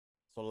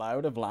So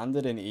Loud have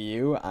landed in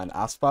EU, and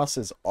aspas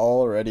is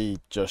already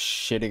just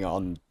shitting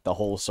on the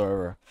whole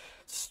server.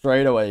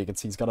 Straight away, you can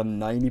see he's got a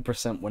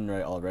 90% win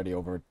rate already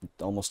over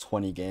almost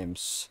 20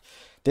 games.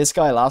 This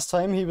guy, last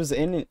time he was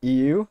in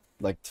EU,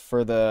 like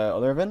for the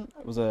other event,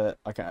 was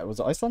was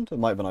it Iceland? It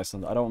might have been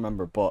Iceland, I don't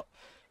remember, but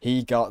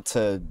he got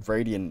to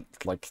Radiant,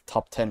 like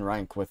top 10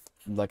 rank with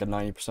like a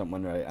 90%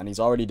 win rate, and he's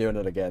already doing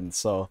it again,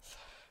 so...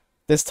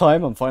 This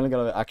time, I'm finally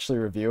going to actually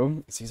review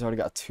him. He's already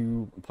got a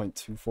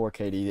 2.24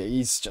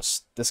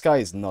 KD. This guy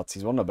is nuts.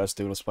 He's one of the best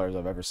duelist players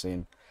I've ever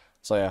seen.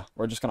 So yeah,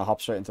 we're just going to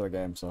hop straight into the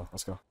game, so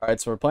let's go.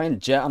 Alright, so we're playing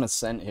Jett on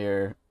Ascent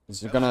here.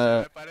 So you're going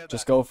to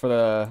just go for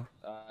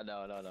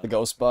the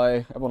Ghost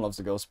Buy. Everyone loves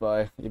the Ghost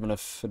Buy, even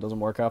if it doesn't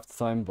work half the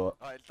time, but...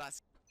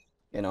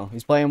 You know,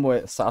 he's playing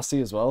with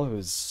Sassy as well,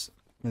 who's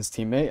his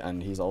teammate,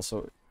 and he's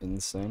also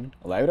insane.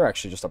 Loud are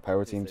actually just a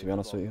power team, to be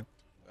honest with you.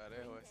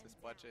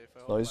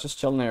 So he's just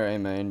chilling here, A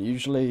main.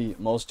 Usually,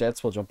 most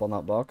Jets will jump on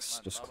that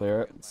box, just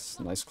clear it. It's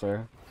a nice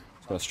clear.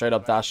 Just gonna straight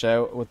up dash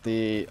out with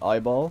the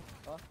eyeball.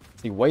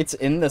 He waits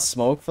in the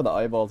smoke for the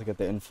eyeball to get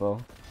the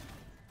info.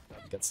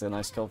 Gets a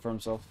nice kill for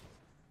himself.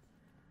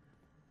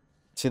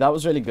 See, that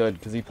was really good,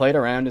 because he played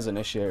around his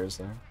initiators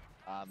there.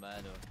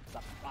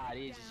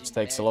 Just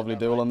takes a lovely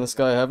duel on this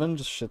guy, Heaven.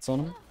 Just shits on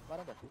him.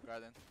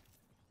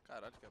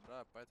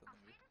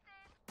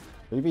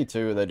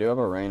 3v2, they do have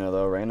a Reyna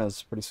though.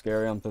 Reyna's pretty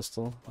scary on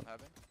pistol.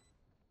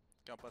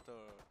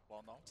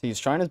 See, he's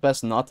trying his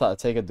best not to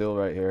take a duel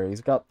right here.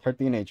 He's got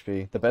 13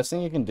 HP. The best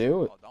thing you can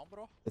do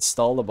is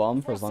stall the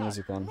bomb for as long as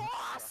you can.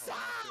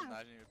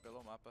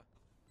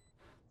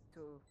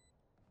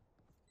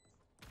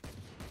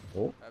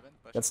 Oh,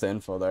 gets the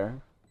info there.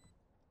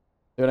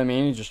 See what I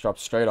mean? He just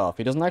drops straight off.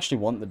 He doesn't actually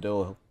want the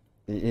duel.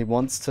 He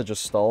wants to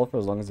just stall for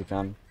as long as he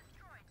can.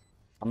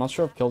 I'm not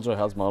sure if Killjoy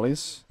has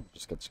mollies.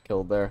 Just gets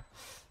killed there.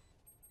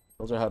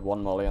 Killjoy had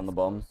one molly on the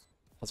bomb.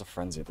 Has a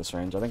frenzy at this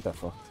range. I think they're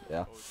fucked.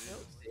 Yeah.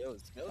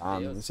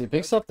 So he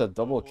picks up the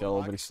double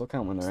kill, but he still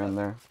can't win the round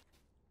there.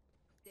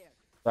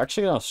 They're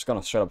actually just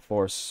gonna straight up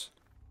force.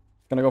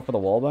 Gonna go for the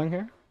wallbang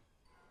here.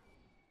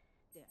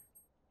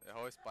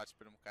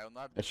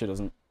 Actually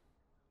doesn't.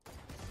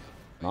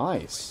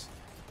 Nice.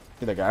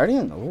 See the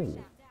Guardian?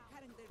 Oh.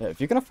 Yeah,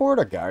 if you can afford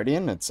a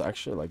Guardian, it's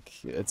actually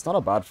like, it's not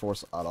a bad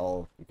force at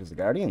all, because the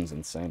Guardian's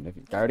insane.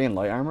 If Guardian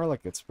light armor,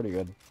 like, it's pretty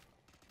good.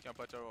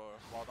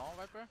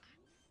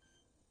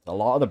 A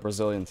lot of the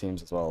Brazilian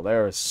teams as well,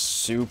 they're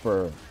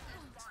super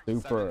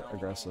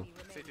aggressive.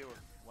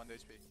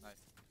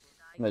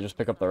 And they just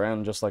pick up the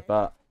round just like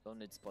that.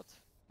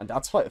 And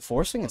that's why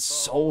forcing is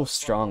so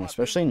strong,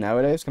 especially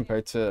nowadays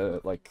compared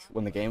to like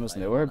when the game was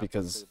newer,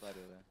 because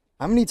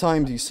how many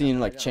times you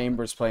seen like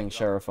Chambers playing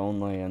Sheriff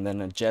only, and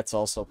then Jett's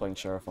also playing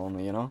Sheriff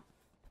only, you know?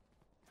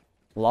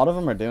 A lot of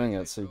them are doing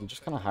it, so you can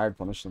just kind of hard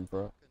punish them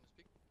for it.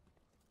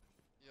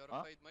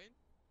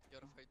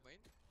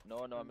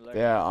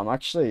 Yeah, I'm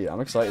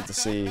excited to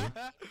see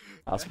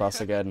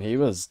aspas again. He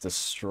was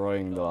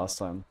destroying the last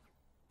time.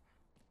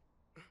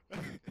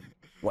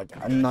 Like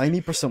a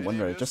 90%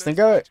 win rate. Just think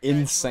how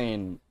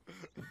insane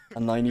a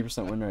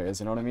 90% win rate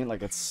is, you know what I mean?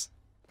 Like it's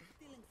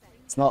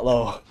not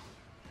low.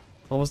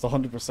 Almost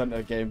 100%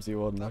 of games you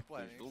won. Like.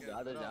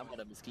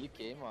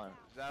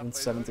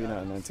 17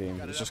 out of 19.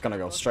 He's just gonna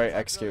go straight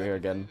execute here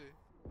again.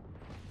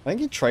 I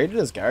think he traded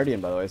his Guardian,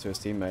 by the way, to his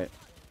teammate.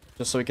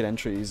 Just so he could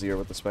entry easier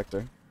with the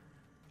Spectre.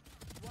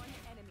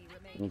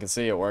 And you can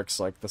see it works.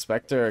 Like, the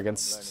Spectre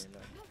against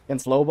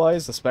low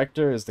buys, the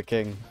Spectre is the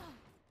king.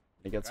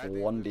 He gets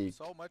 1D.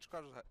 So much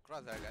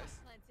crosshair, guys.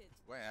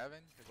 Going heaven,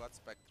 he got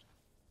Spectre.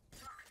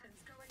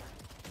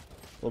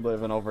 A little bit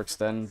of an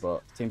overextend,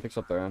 but team picks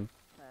up their own.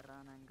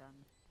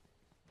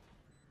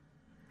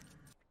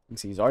 You can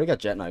see he's already got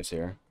Jett knives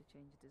here,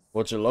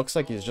 which it looks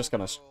like he's just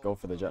gonna go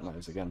for the Jett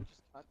knives again.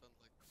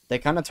 They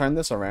kind of turned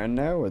this around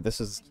now, where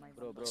this is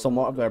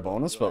somewhat of their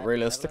bonus, but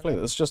realistically,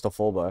 this is just a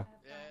full buy. You know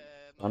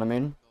what I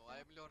mean?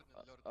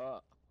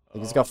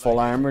 Like he's got full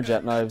armor,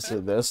 Jett knives.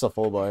 This is a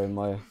full buy in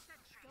my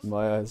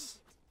eyes.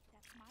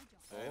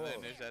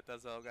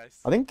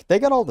 I think they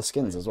got all the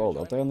skins as well,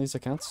 don't they, on these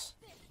accounts?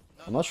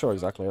 I'm not sure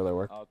exactly how they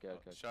work.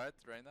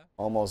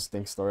 Almost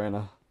thinks the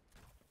Reyna.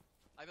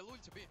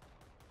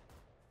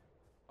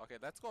 Okay,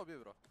 let's go B,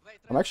 bro.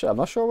 I'm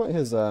not sure what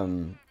his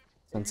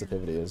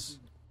sensitivity is.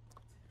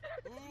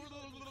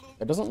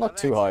 It doesn't look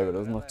too high, but it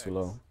doesn't look too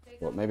low.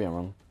 But maybe I'm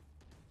wrong.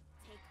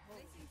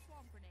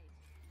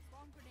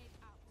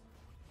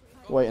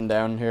 Waiting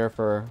down here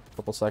for a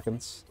couple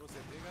seconds.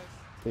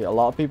 Yeah, a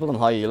lot of people in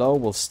high elo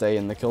will stay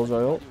in the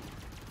Killjoy ult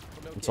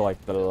until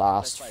like the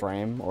last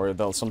frame, or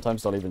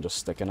sometimes they'll even just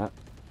stick in it.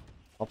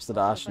 Pops the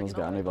dash and doesn't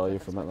get any value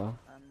from it though.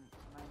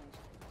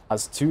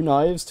 Has 2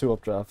 knives, 2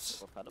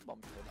 updrafts.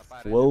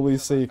 Will we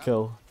see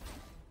kill?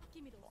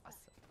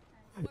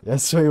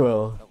 Yes, we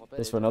will.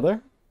 Just for another?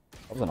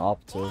 That was an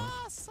op too.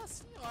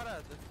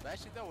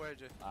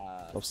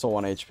 Up still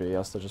 1 HP, he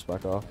has to just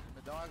back off.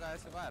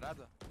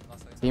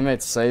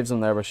 Teammate saves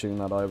him there by shooting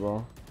that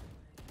eyeball.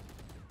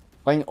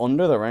 Playing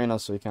under the Reyna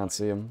so you can't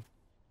see him.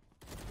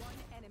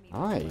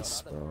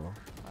 Nice, bro.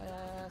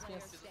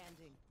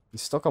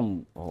 He's stuck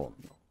on... Oh,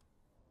 no.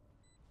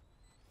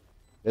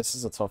 This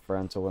is a tough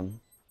round to win.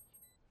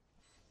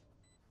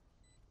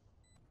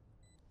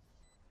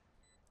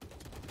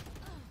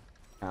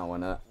 Can't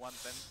win it.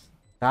 110.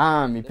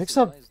 Damn, he picks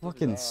up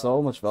fucking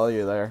so much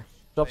value there.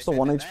 Drops to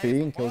 1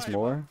 HP and kills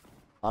more.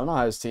 I don't know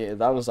how his team...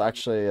 That was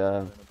actually...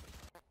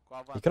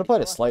 He could have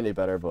played it slightly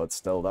better, but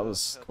still, that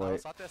was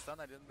quite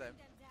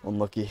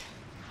unlucky,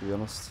 to be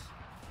honest.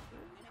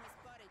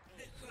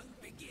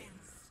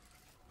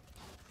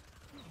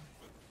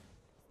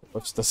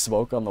 Whips the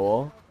smoke on the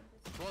wall.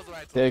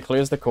 Okay, he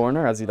clears the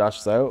corner as he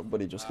dashes out,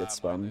 but he just gets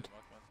spammed.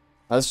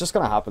 That's just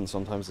gonna happen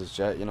sometimes as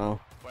Jett, you know.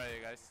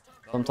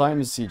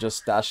 Sometimes you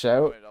just dash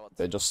out,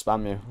 they just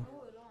spam you.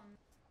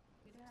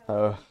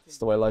 It's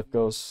the way life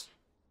goes.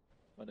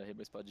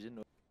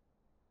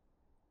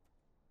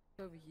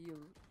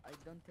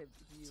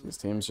 His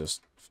team's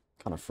just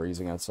kind of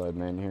freezing outside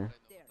main here.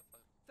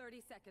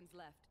 30 seconds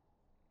left.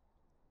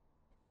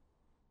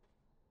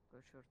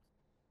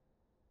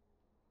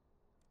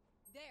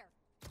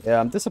 Yeah,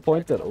 I'm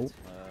disappointed. Oh.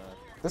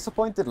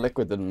 Disappointed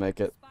Liquid didn't make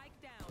it.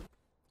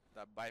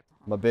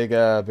 I'm a big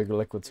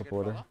Liquid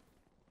supporter.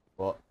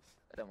 But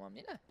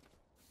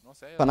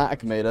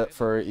Fnatic made it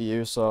for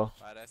EU, so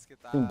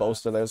Team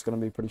Boaster there is going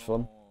to be pretty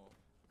fun.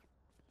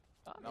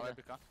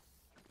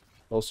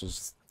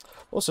 Boaster's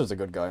a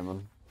good guy,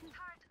 man.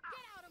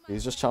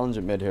 He's just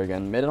challenging mid here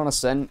again. Mid on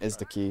Ascent is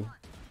the key.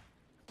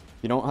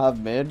 If you don't have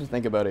mid,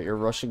 think about it. You're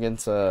rushing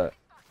into...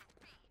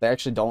 They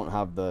actually don't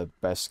have the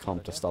best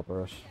comp to stop a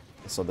rush.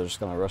 So they're just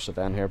going to rush it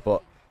down here.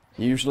 But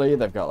usually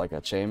they've got like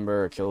a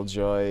Chamber, a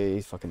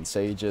Killjoy, fucking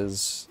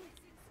Sages,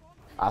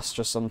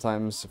 Astra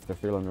sometimes if they're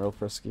feeling real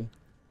frisky.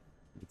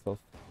 Tough.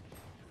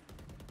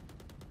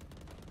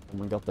 And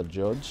we got the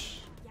Judge.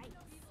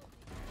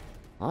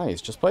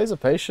 Nice, just plays it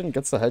patient,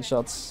 gets the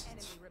headshots.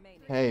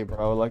 Hey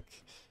bro, like,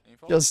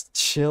 just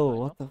chill,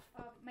 what the f.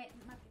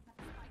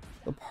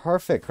 The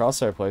perfect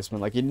crosshair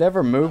placement, like he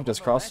never moved his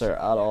crosshair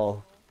at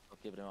all.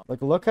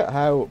 Like look at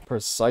how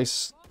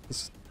precise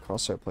this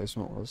crosshair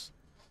placement was.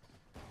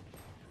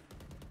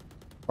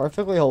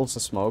 Perfectly holds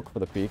the smoke for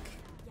the peak.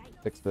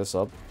 Picks this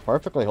up.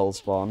 Perfectly holds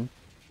spawn.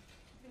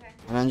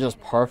 And then just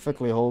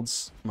perfectly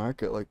holds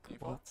market, like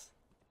what?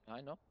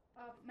 I know.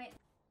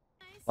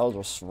 That was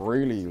just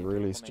really,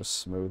 really just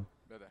smooth.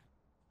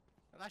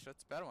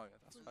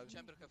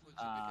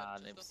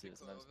 Nem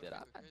preciso, não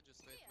esperar.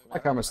 My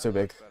camera's too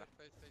big.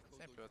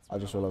 I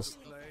just realized.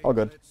 All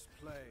good.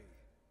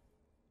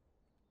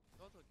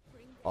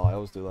 Oh, I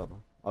always do that,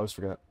 man. I always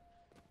forget.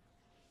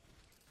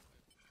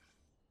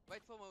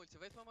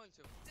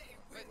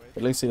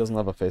 At least he doesn't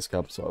have a face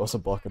cap, so I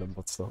wasn't blocking him,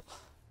 but still.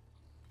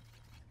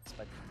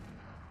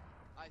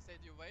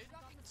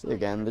 See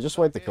again, they just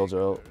wait the Killjoy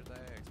ult.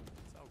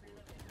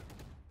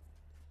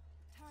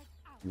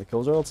 And the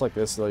Killjoy ult's like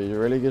this though, you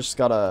really just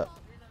gotta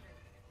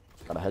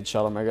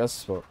headshot him I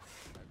guess, but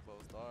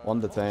one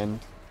detained.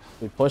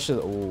 He pushes,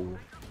 ooh.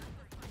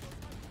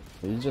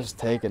 He's just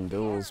taking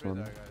duels,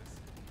 man.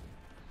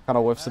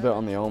 Kinda whiffs a bit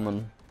on the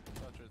Omen.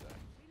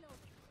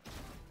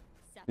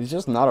 He's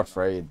just not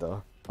afraid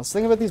though. I was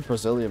thinking about these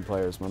Brazilian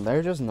players, man,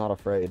 they're just not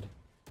afraid.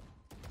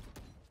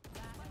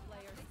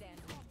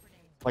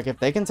 Like if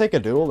they can take a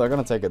duel, they're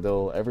gonna take a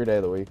duel every day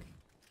of the week.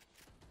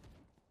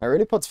 It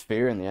really puts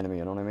fear in the enemy,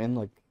 you know what I mean?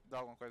 Like, I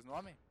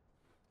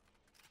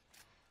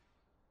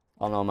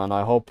don't know, man.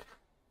 I'm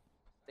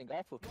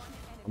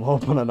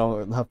hoping I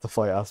don't have to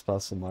fight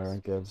aspas in my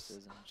rank games.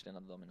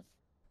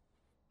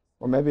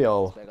 Or maybe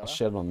I'll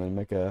shit on him and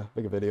make a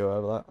video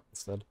out of that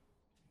instead.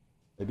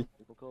 Maybe.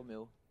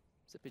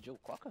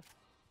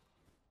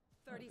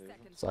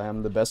 So I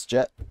am the best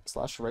Jett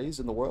 / Raze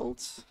in the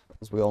world,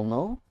 as we all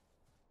know.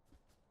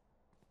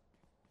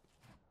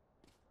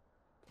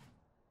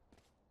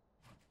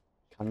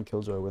 Can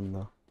Killjoy win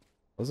though?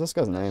 What's this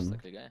guy's name?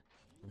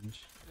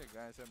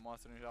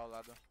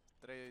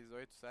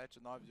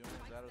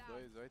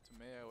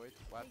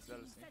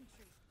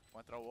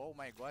 Contra o Oh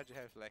My God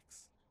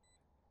Reflex.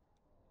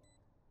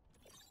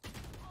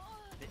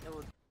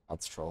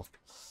 That's troll.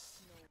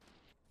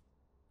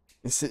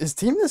 His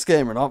team this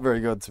game are not very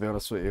good, to be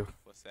honest with you.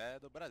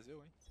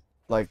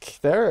 Like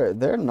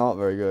they're not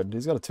very good.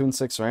 He's got a Toon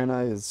 6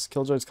 Reyna. His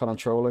Killjoy's kind of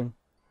trolling.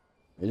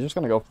 He's just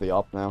gonna go for the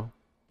op now.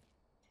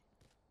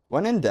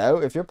 When in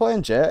doubt, if you're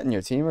playing Jett and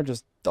your team are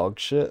just dog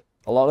shit,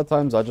 a lot of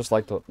times I just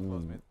like to...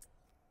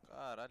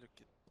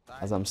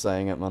 as I'm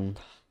saying it, man.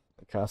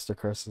 The caster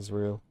curse is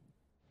real.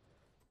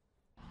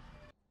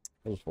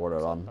 I just poured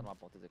it on.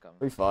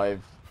 3-5.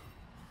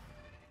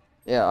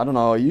 Yeah, I don't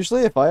know.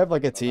 Usually if I have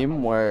like a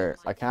team where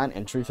I can't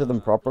entry to them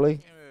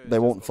properly, they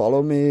won't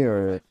follow me,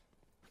 or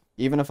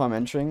even if I'm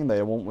entering,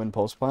 they won't win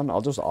post plan,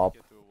 I'll just op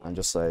and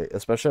just say,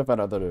 especially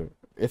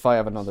if I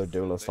have another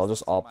duelist, I'll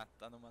just op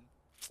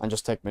and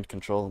just take mid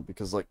control,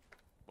 because like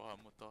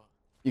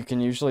you can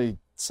usually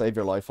save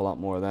your life a lot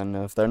more. Then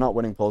if they're not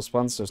winning post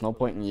plans, there's no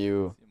point in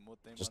you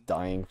just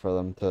dying for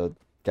them to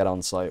get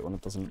on site when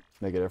it doesn't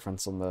make a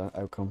difference on the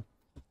outcome.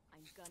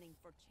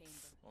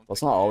 But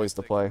it's not always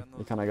the play.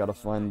 You kind of gotta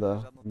find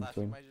the in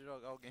between.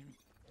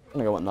 I'm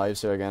gonna go with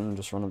knives here again and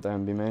just run it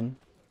down B main.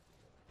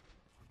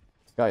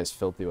 This guy is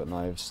filthy with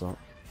knives, so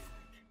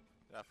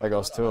there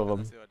goes two of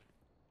them.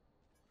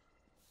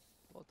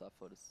 Voltar,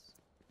 foda-se.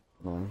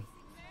 No.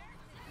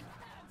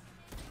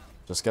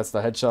 Just gets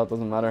the headshot,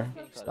 doesn't matter.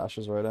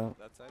 Stashes right out.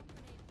 That side.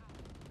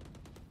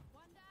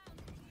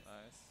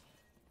 Nice.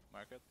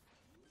 Market.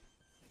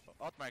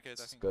 Out market, I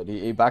It's think. good.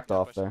 He backed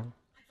off there.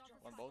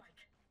 One bolt.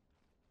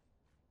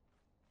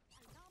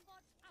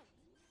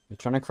 He's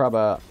trying to grab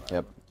a...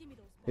 Yep.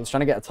 He was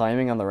trying to get a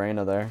timing on the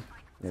Reyna there.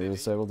 He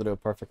was able to do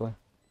it perfectly.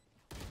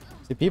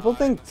 See, people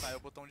think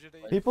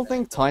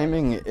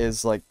timing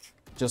is like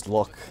just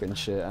luck and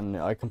shit, and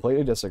I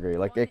completely disagree.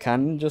 Like, it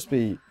can just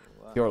be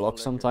pure luck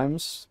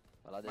sometimes,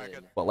 Fala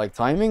dele. but like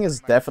timing is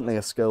definitely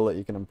a skill that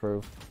you can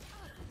improve.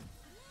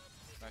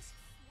 Nice.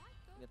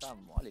 Ele tá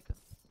mole, cara.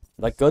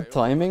 Like, good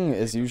timing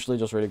is usually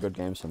just really good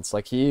game sense.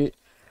 Like, he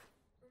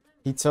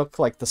took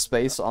like the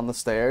space on the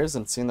stairs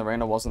and seen the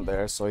Reyna wasn't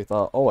there, so he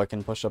thought, oh, I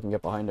can push up and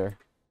get behind her.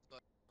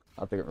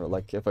 I think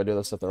like if I do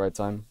this at the right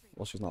time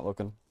while she's not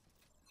looking.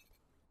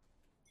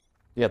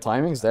 Yeah,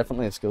 timing is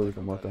definitely a skill you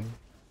can work on.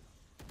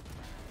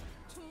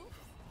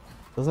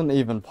 Doesn't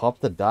even pop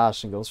the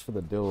dash and goes for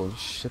the duel. He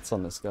shits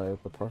on this guy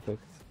with the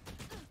perfect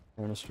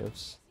air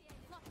strips.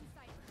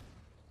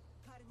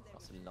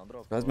 Nossa, ele não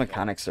dropou. Guy's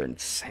mechanics are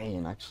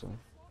insane, actually.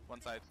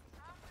 One side.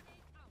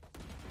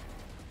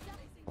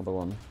 Another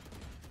one.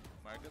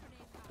 Market.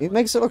 It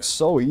makes it look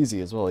so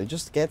easy as well. He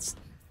just gets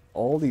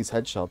all these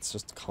headshots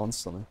just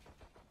constantly.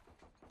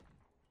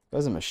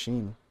 Guy's a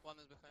machine. One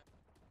is behind.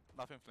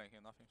 Nothing flanking,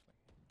 nothing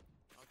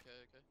flanking. Okay,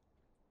 okay.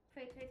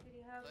 Fate, do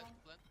you have Plant,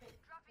 one? plant.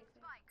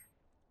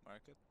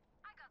 Market.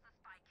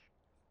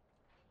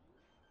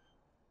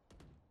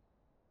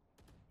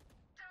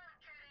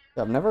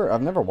 Yeah,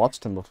 I've never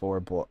watched him before,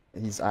 but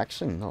he's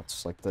actually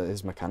nuts. Like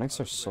his mechanics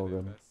are so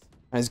good.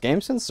 And his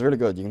game sense is really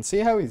good. You can see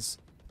how he's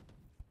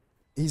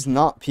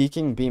not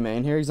peeking B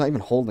main here. He's not even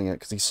holding it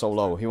because he's so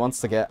low. He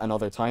wants to get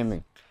another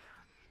timing.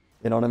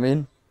 You know what I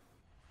mean?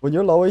 When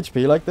you're low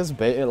HP like this,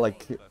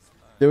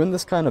 doing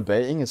this kind of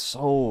baiting is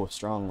so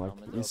strong. Like,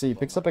 you see, he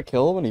picks up a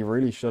kill when he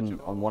really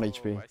shouldn't on 1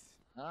 HP.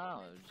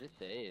 Não, eu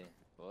jetei.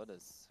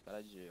 Foda-se.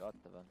 Cara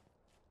idiota, velho.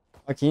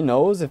 Like, he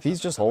knows if he's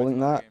just holding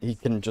that, he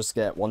can just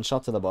get one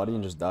shot to the body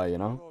and just die, you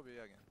know? Go B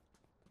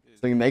again.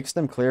 So he makes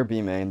them clear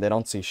B main, they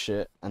don't see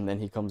shit, and then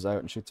he comes out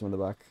and shoots him in the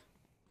back.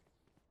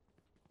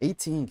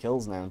 18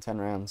 kills now in 10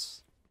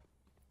 rounds.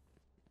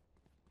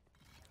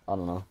 I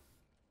don't know.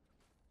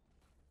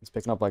 He's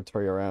picking up like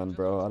 3 around,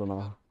 bro. I don't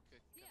know. Okay,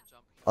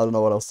 jump. I don't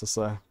know what else to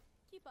say.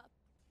 Keep up.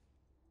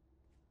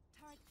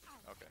 Turret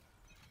out. Okay.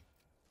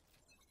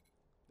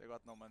 They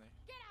got no money.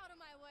 Get out of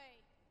my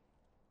way.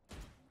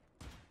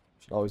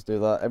 Should always do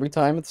that. Every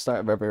time at the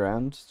start of every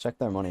round, check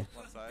their money.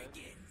 One side.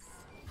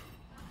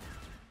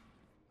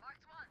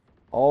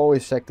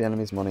 Always check the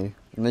enemy's money.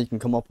 And then you can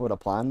come up with a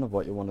plan of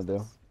what you want to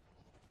do.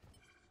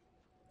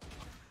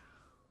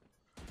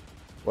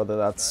 Whether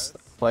that's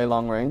play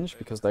long range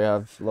because they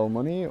have low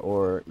money,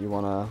 or you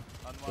want to...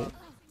 On one.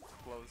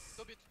 Close.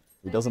 Go bit.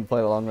 He doesn't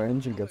play long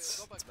range and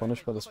gets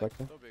punished by the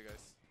Spectre. Go B,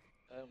 guys.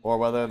 Or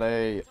whether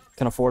they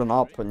can afford an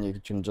op and you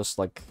can just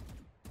like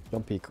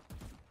jump peek.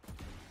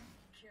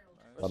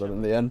 Got it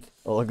in the end.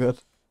 All good.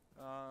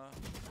 One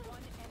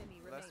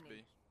enemy Last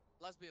remaining.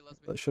 B. Last B,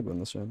 last B. They should win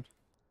this round.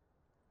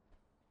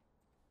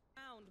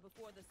 Round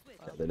before the switch.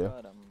 Yeah, they do.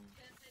 Caramba.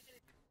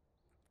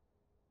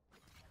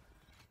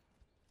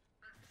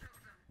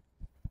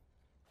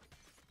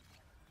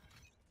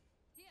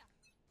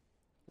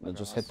 They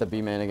just hit the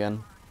B main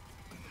again.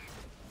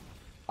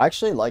 I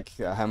actually like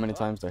how many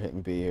times they're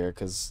hitting B here,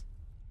 because...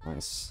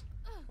 Nice.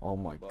 Oh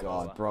my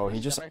god, bro. He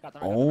just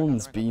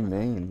owns B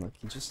main. Like,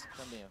 he just...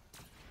 Também,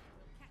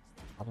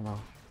 ó. I don't know.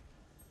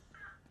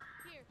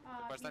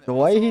 First The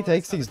way he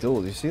takes these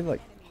duels, you see,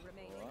 like... Enemy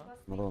remaining.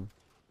 Another one.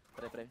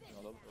 Peraí,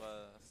 não logo.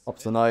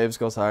 Ups the knives,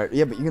 goes hard.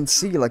 Yeah, but you can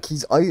see, like,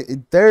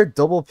 they're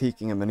double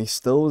peeking him, and he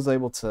still was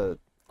able to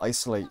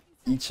isolate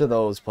each of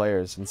those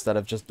players instead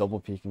of just double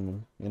peeking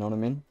them. You know what I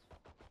mean?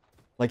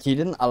 Like, he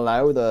didn't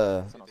allow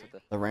the Não,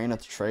 CT. Reyna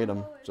to trade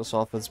him just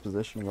off his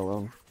positioning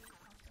alone.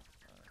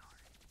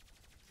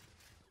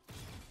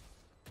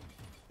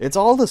 It's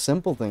all the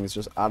simple things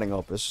just adding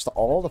up. It's just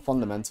all the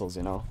fundamentals,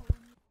 you know?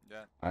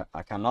 Yeah.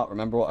 I cannot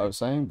remember what I was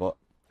saying, but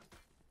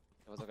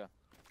Eu vou tocar.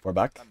 we're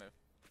back. Tá meu.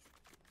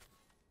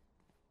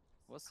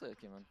 Você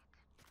aqui, mano.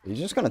 He's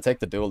just gonna take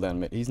the duel down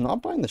mid. He's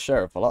not buying the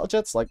Sheriff. A lot of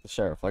Jets like the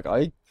Sheriff. Like,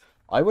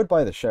 I would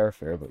buy the Sheriff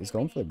here, but he's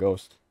going for the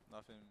Ghost.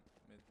 Nothing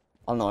mid.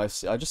 I don't know,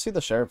 I just see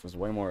the Sheriff as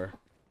way more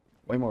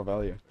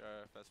value. We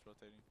are fast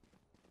rotating.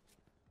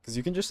 Because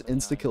you can just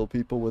insta-kill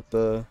people with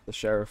the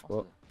Sheriff,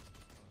 but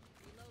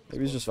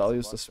maybe he just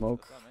values the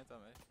smoke.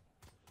 Também.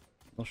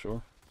 Not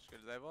sure. Acho que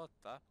ele vai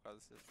voltar por causa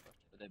desse spot.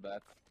 Eu dei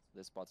back.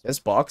 Dei spots. This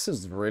box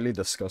is really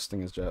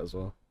disgusting as Jett as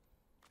well.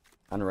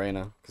 And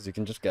Reyna, because you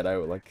can just get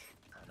out, like,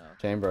 I know.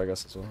 Chamber, I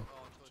guess, as well.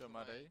 Deixa eu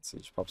chamar aí. So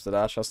he just pops the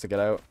dash, has to get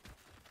out.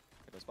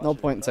 Pegou spot, No ele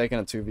point in entrou. taking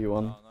a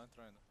 2v1. Não, não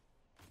entrou ainda.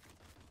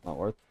 Not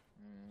worth.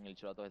 Ele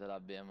tirou a torreta da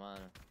B,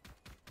 mano.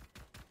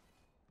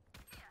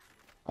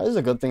 That is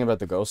a good thing about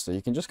the Ghoster.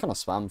 You can just kind of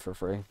spam for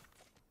free.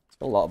 It's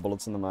got a lot of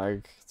bullets in the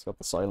mag. It's got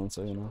the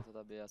silencer, you know. Volta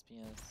da B,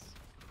 aspinhas.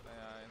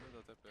 I know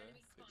the TP.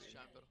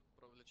 Chamber,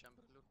 probably chamber.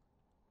 Look.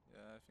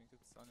 Yeah, I think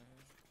it's on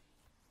here.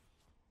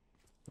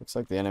 Looks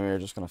like the enemy are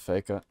just gonna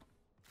fake it.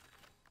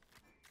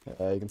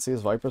 You can see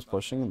his Viper's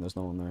pushing and there's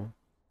no one there.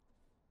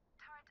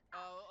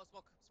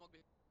 Smoke B.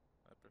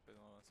 I prefer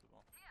no one as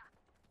well.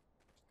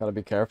 Gotta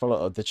be careful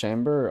of the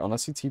chamber.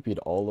 Unless he TP'd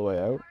all the way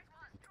out,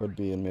 he could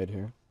be in mid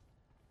here.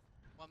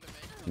 One B main.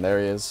 And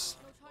there he is.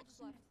 No charges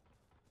left.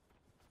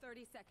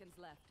 30 seconds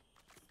left.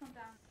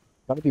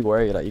 Gotta be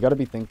wary of that. You gotta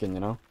be thinking,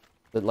 you know?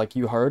 That like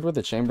you heard with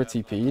the chamber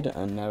TP'd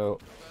and now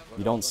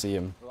you don't see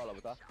him.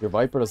 Your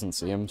Viper doesn't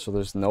see him, so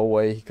there's no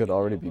way he could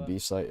already be B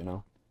site, you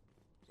know?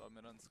 So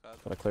I'm on squad.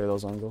 Gotta clear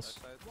those angles.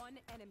 Right side. One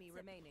enemy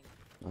remaining.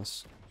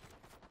 Nice.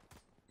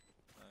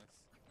 Nice.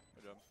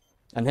 Good job.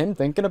 And him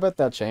thinking about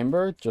that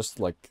chamber just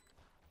like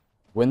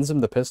wins him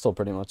the pistol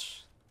pretty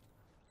much.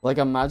 Like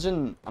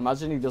imagine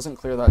he doesn't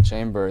clear that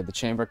chamber, the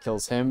chamber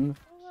kills him,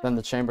 then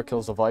the chamber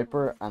kills the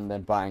Viper, and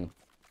then bang.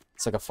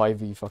 It's like a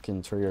 5v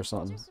fucking 3 or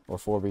something. Or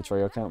 4v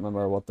 3, I can't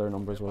remember what their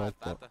numbers were like,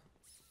 but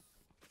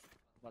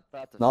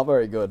Batata. not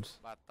very good.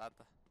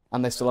 Batata.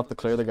 And they still have to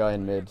clear the guy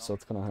in mid, so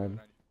it's kinda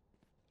hard.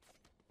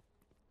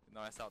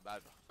 Não é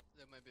saudável.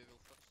 They might be will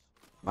first.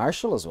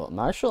 Marshall as well.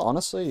 Marshall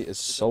honestly is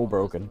so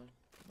broken.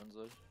 Menos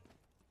hoje.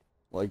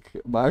 Like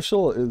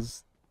Marshall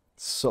is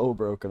so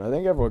broken. I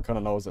think everyone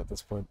kinda knows at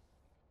this point.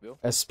 Viu?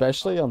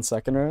 Especially on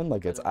second round,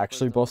 like it's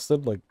actually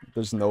busted, like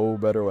there's no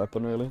better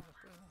weapon really.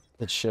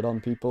 It's shit on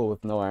people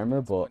with no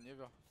armor, but Bom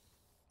nível.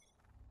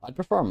 I'd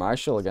prefer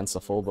Marshall against a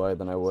full buy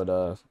than I would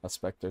a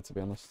Spectre, to be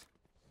honest.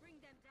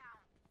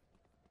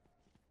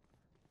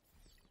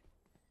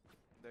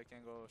 They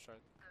can go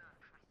short.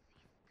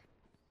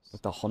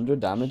 With the 100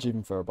 damage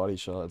even for a body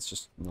shot, it's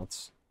just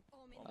nuts.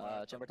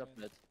 Chamber top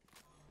mid.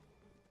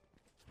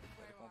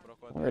 Ele comprou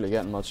com a Not really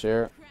getting much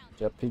here.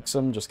 Jett peeks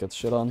him, just gets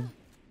shit on.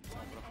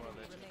 comprou com a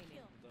leite.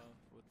 Remaining. Da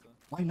puta.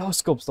 Why no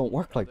scopes don't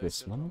work like Dois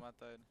this, tiros pra man?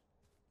 matar ele.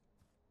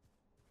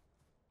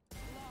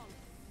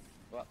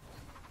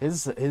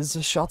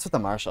 His shots with the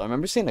Marshall. I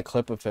remember seeing a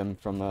clip of him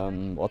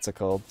from what's it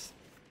called?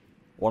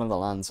 One of the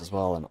lands as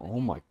well, and oh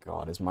my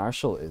god, his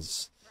Marshall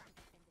is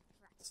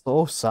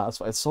so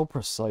satisfying. It's so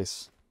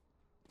precise.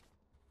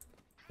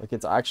 Like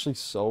it's actually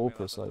so Também lá tá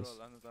precise.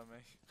 trolando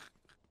também.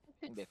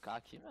 Tem BK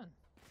aqui, mano.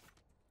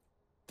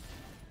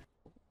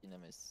 Ih, né,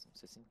 mas não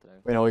sei se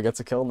entrega. We know he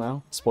gets a kill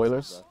now.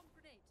 Spoilers.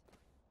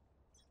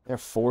 They're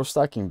 4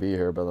 stacking B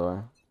here, by the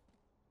way.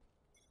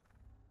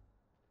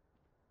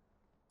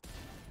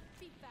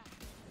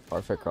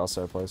 Perfect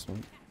crosshair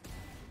placement.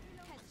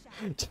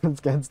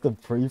 Just gets the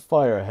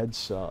pre-fire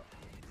headshot.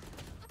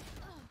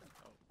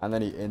 And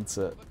then he ints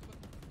it.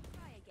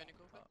 Can you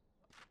go?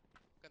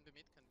 Can be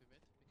mid, can be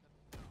mid.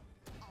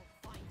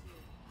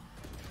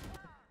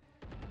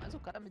 Mas o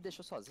cara me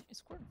deixou sozinho,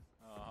 esse corno.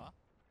 Aham.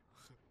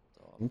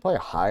 You can play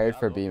high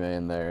for B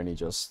main there, and he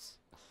just...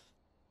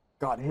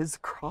 God, his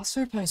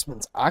crosshair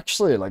placement's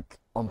actually, like,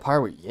 on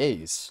par with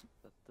Ye's.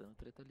 Tá dando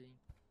treta ali, hein.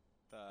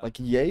 Tá. Like,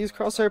 Ye's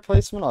crosshair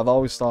placement, I've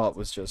always thought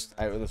was just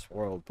out of this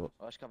world, but...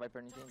 Eu acho que a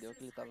Viper não entendeu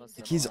que ele tava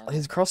Like, sendo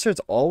his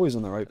crosshair's always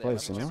in the right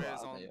place, you know? Crosshair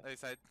is on A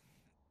side.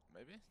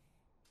 Maybe?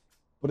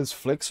 But his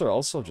flicks are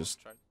also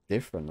just Try.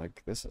 different,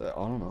 like, this, I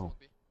don't know.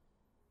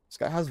 This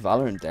guy has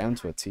Valorant down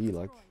to a T,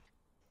 like...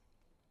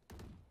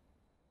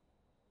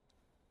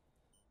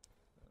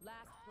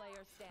 Last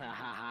player standing.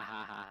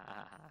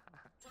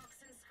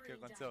 O que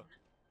aconteceu?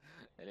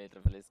 Ele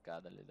entra pela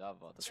escada ali, dá uma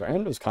volta. This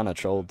round was kind of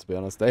trolled, to be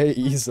honest. They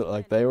easily,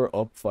 like, they were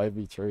up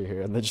 5v3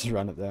 here, and they just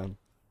ran it down.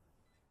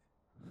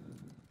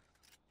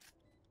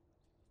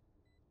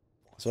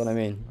 That's what I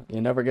mean.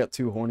 You never get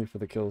too horny for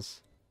the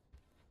kills.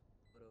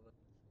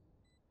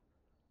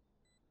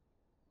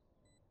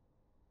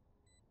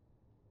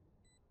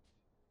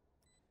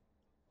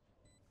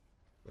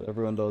 But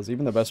everyone does.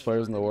 Even the best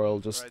players in the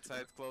world just Right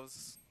side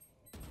close.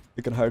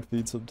 they can hard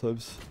feed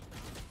sometimes.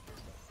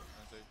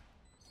 Não sei.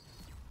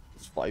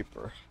 This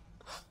Viper.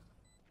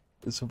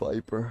 This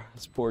Viper.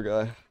 This poor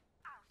guy.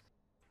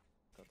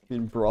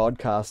 Being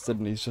broadcasted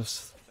and he's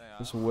just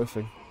Tem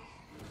whiffing.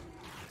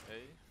 A.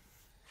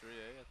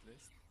 3A at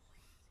least.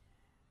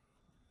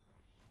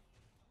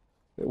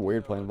 Bit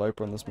weird playing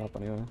Viper on this map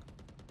anyway.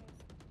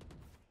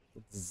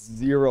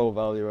 Zero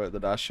value out the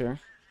dash here.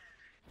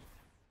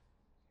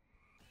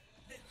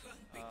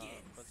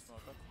 Pode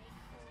smoke up.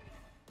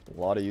 A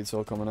lot of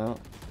util coming out.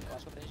 Eu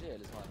acho que eu aprendi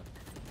eles, mano.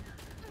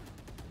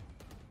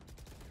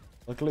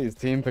 Luckily his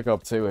team pick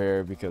up 2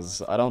 here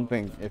because I don't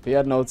think if he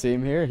had no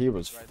team here he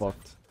was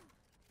fucked.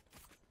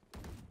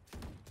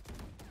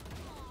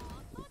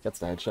 Gets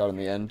the headshot in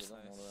the end. Eles não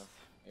dão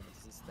muita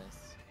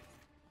resistência.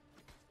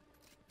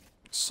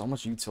 So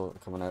much util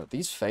coming out.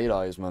 These Fade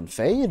eyes, man.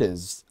 Fade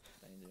is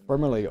Ainda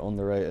criminally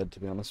underrated, to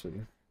be honest with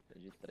you.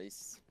 perdi 3.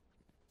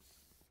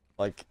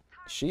 Like,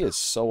 she is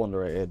so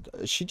underrated.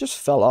 She just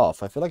fell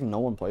off. I feel like no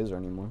one plays her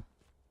anymore.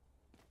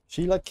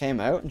 She like came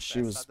out and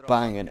she was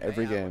banging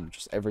every game,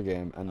 just every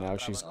game, and now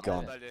she's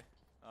gone. Ali.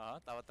 Aham,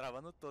 tava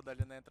travando todo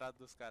ali na entrada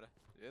dos caras.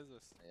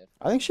 Jesus.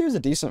 I think she was a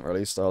decent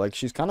release though. Like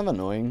she's kind of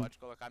annoying, Pode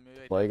colocar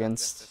 1080 play pra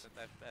against. 60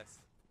 FPS.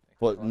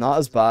 But not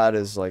as bad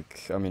as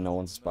like, I mean, no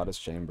one's as bad as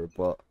Chamber,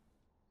 but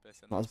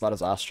PC not não as bad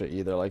as Astra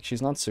either. Like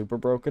she's not super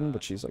broken,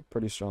 but she's like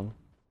pretty strong.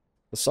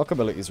 The suck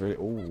ability is really.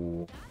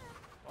 Ooh,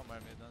 Oh, my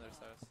mid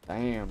understairs.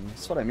 damn.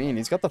 That's what I mean.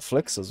 He's got the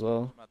flicks as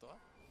well. Matou?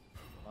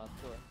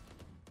 Matou.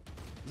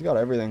 He's got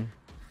everything.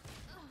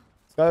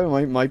 This guy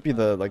might be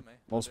the like Também.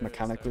 most Under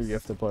mechanically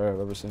stairs. gifted player I've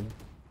ever seen.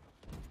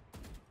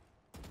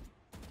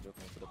 Viu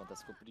como tudo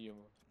acontece com o primo.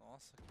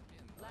 Nossa,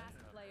 que Last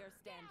pena. player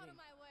standing.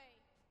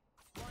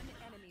 One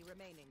enemy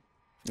remaining.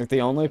 Like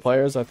the only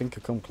players I think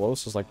could come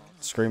close is like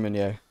Screaming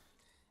Yay.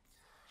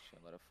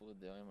 Agora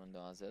fudeu, hein, mano.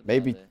 Deu uma zedada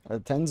Maybe aí.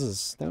 Tens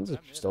is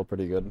still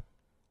pretty good.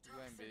 Go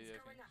MB, I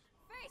think.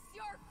 Face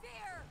your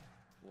fear.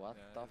 What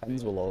Yeah, the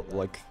Tens will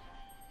like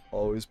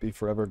always be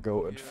forever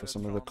goated for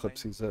some of the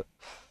clips he's hit.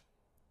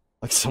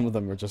 Like some of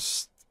them are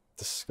just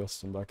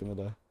disgusting back in the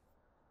day.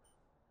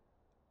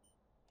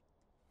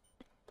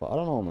 But I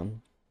don't know,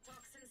 man.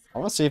 I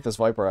want to see if this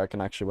Viper I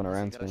can actually win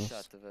around Esse to cara é me.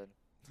 chato, velho.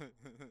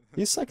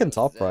 He's second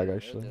top frag Sério,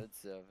 actually. Meu Deus do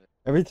céu, velho.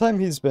 Every time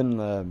he's been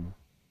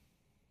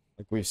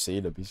like we've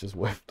seen him, he's just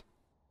whiffed.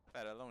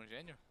 Pera, ela é um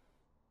gênio?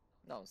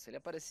 Não, se ele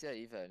aparecer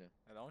aí, velho.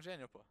 Ela é um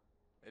gênio, pô.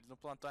 Ele não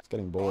plantou It's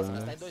getting boring. Mas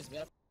Now. tá em 2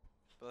 metros.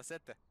 pela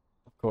CT.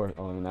 Of course.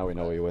 Oh, now we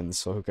know he wins,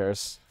 so who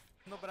cares?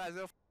 No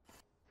Brasil,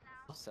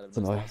 O cérebro It's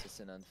não está annoying.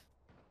 raciocinando.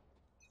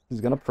 He's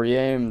gonna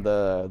pre-aim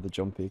the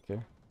jump peek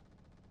here.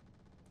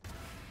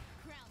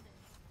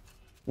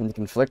 When you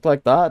can flick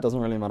like that, it doesn't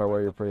really matter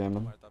where you're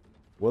pre-aiming. vai top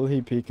mid. Will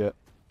he peek it?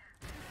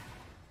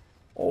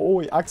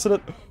 Oh,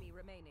 accident! Enemy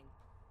remaining.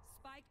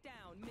 Spike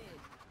down mid.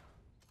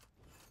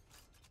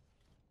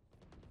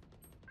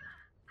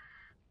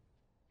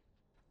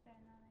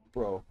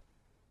 Bro.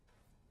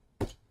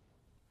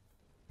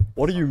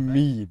 What do you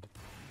mean?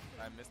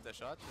 I missed the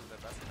shot, is the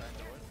best guy in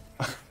the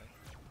world.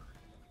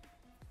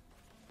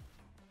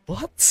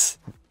 What? Spike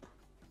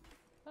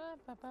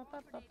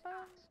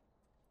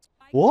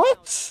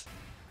What?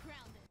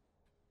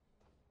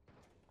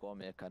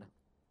 Comer, cara.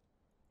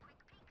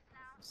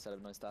 O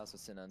cérebro não está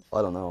raciocinando.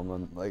 I don't know,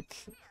 man. Like,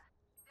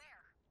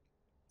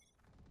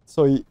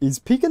 so he's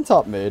peeking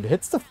top mid,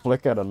 hits the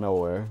flick out of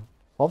nowhere,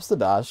 pops the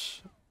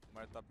dash,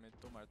 Mar top mid,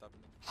 two mar top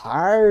mid.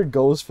 hard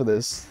goes for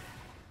this,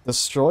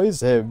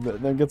 destroys him, and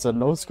then gets a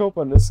no scope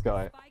on this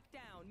guy. Spike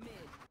down mid.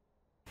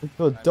 Like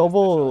the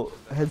double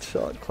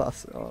headshot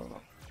class. Oh.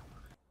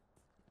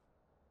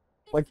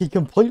 Like he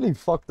completely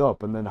fucked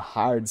up and then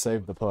hard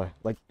saved the play.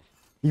 Like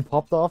he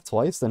popped off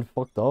twice, then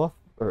fucked off,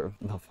 or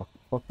no,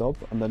 fucked up,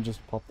 and then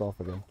just popped off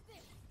again.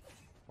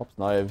 Pops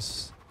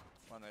knives.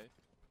 One aí.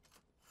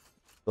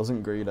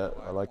 Doesn't greed it.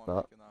 I like Um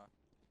that. aqui na-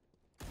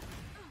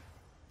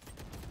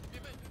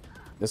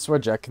 This is where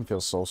Jett can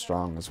feel so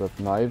strong, is with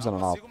knives and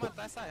an Não op. consigo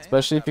matar essa hand,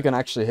 Especially if you cara. can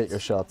actually hit your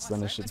shots, then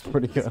Não this shit's acerta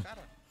pretty tudo good. esse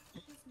cara.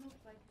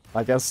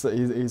 I guess that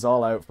he's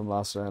all out from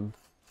last round.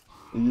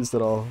 He used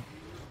it all.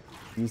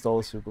 He used all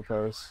his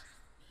superpowers.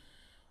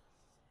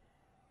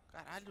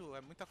 Caralho,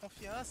 é muita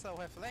confiança o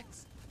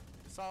reflex.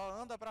 Só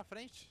anda pra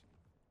frente.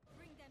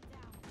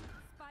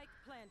 Spike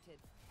planted.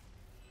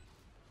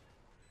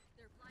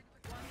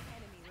 One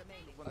enemy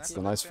remaining. O That's boneco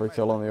a não nice tem free mais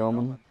kill on the não,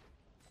 Omen. mano.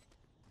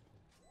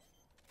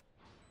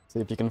 See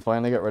if you can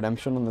finally get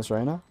redemption on this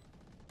Reyna.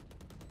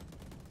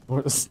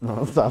 Or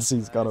no,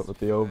 Thassy's got it with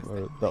the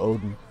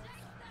Odin.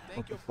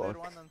 Thank you the player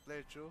fuck? 1 and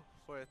player 2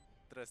 for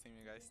trusting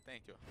me, guys.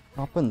 Thank you.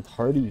 Dropping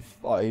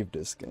 35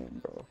 this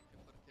game, bro.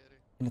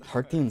 In a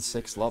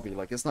 13-6 lobby,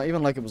 like it's not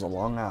even like it was a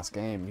long ass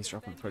game. He's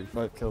dropping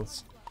 35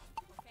 kills.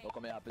 Vou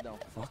comer rapidão.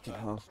 Fucking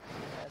hell.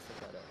 Essa,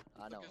 cara.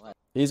 Ah, não. Vai.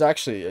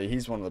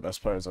 He's one of the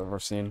best players I've ever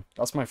seen.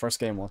 That's my first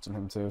game watching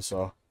him too,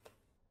 so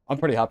I'm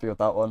pretty happy with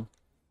that one.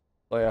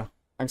 So yeah,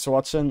 thanks for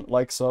watching,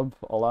 like, sub,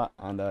 all that,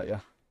 and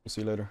yeah, we'll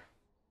see you later.